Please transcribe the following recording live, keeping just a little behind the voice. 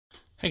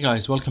Hey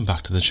guys, welcome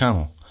back to the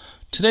channel.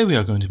 Today we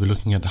are going to be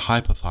looking at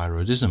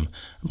hyperthyroidism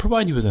and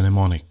provide you with a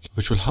mnemonic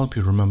which will help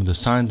you remember the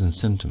signs and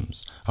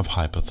symptoms of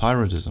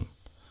hyperthyroidism.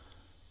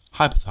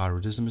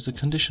 Hyperthyroidism is a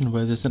condition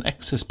where there's an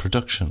excess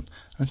production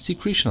and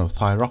secretion of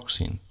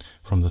thyroxine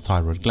from the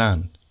thyroid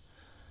gland.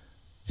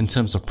 In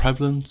terms of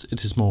prevalence,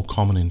 it is more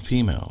common in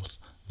females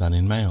than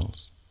in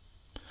males.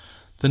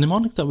 The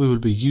mnemonic that we will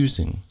be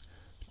using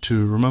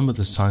to remember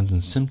the signs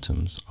and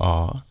symptoms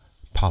are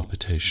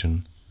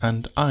palpitation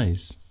and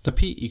eyes. The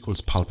P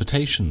equals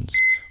palpitations,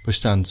 which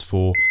stands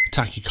for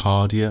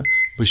tachycardia,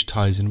 which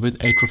ties in with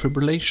atrial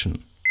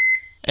fibrillation.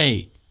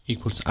 A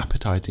equals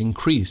appetite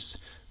increase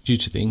due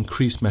to the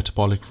increased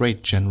metabolic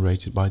rate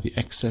generated by the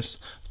excess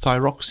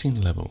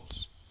thyroxine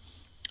levels.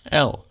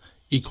 L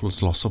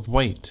equals loss of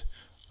weight,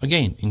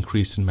 again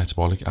increase in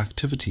metabolic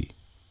activity.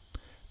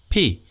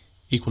 P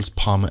equals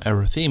palmar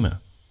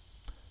erythema,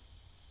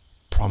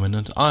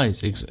 prominent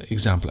eyes,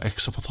 example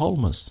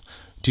exophthalmos,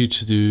 due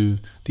to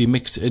the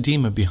mixed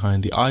edema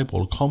behind the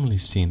eyeball commonly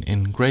seen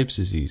in Graves'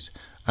 disease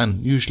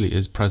and usually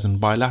is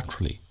present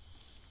bilaterally.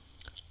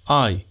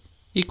 I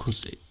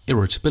equals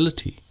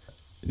irritability,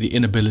 the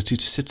inability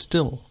to sit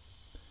still.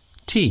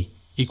 T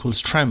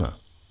equals tremor.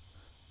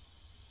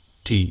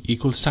 T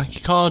equals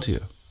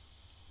tachycardia.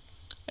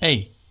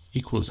 A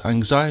equals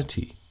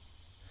anxiety.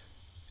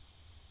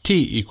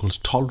 T equals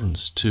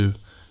tolerance to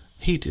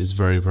heat is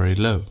very, very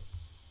low.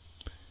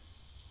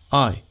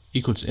 I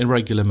equals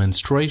irregular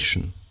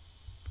menstruation.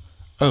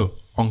 O,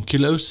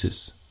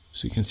 ankylosis,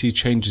 so you can see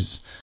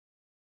changes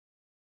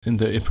in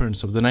the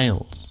appearance of the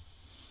nails.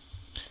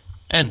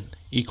 N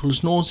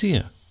equals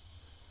nausea.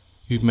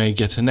 You may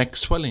get a neck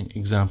swelling,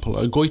 example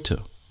a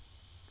goiter.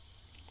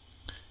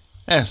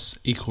 S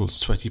equals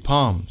sweaty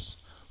palms,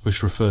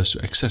 which refers to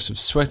excessive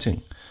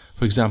sweating,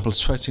 for example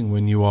sweating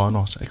when you are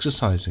not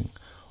exercising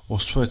or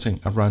sweating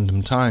at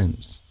random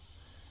times.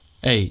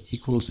 A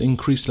equals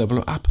increased level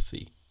of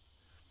apathy.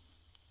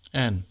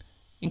 N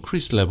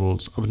increased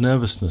levels of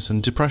nervousness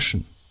and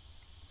depression.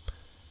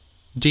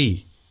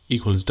 D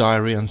equals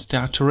diarrhea and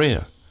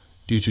steatorrhea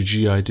due to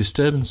GI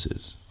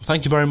disturbances.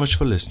 Thank you very much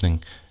for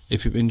listening.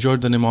 If you've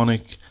enjoyed the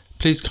mnemonic,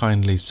 please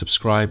kindly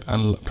subscribe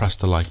and press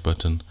the like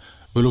button.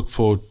 We look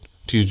forward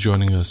to you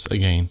joining us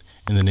again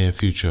in the near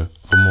future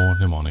for more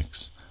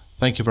mnemonics.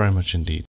 Thank you very much indeed.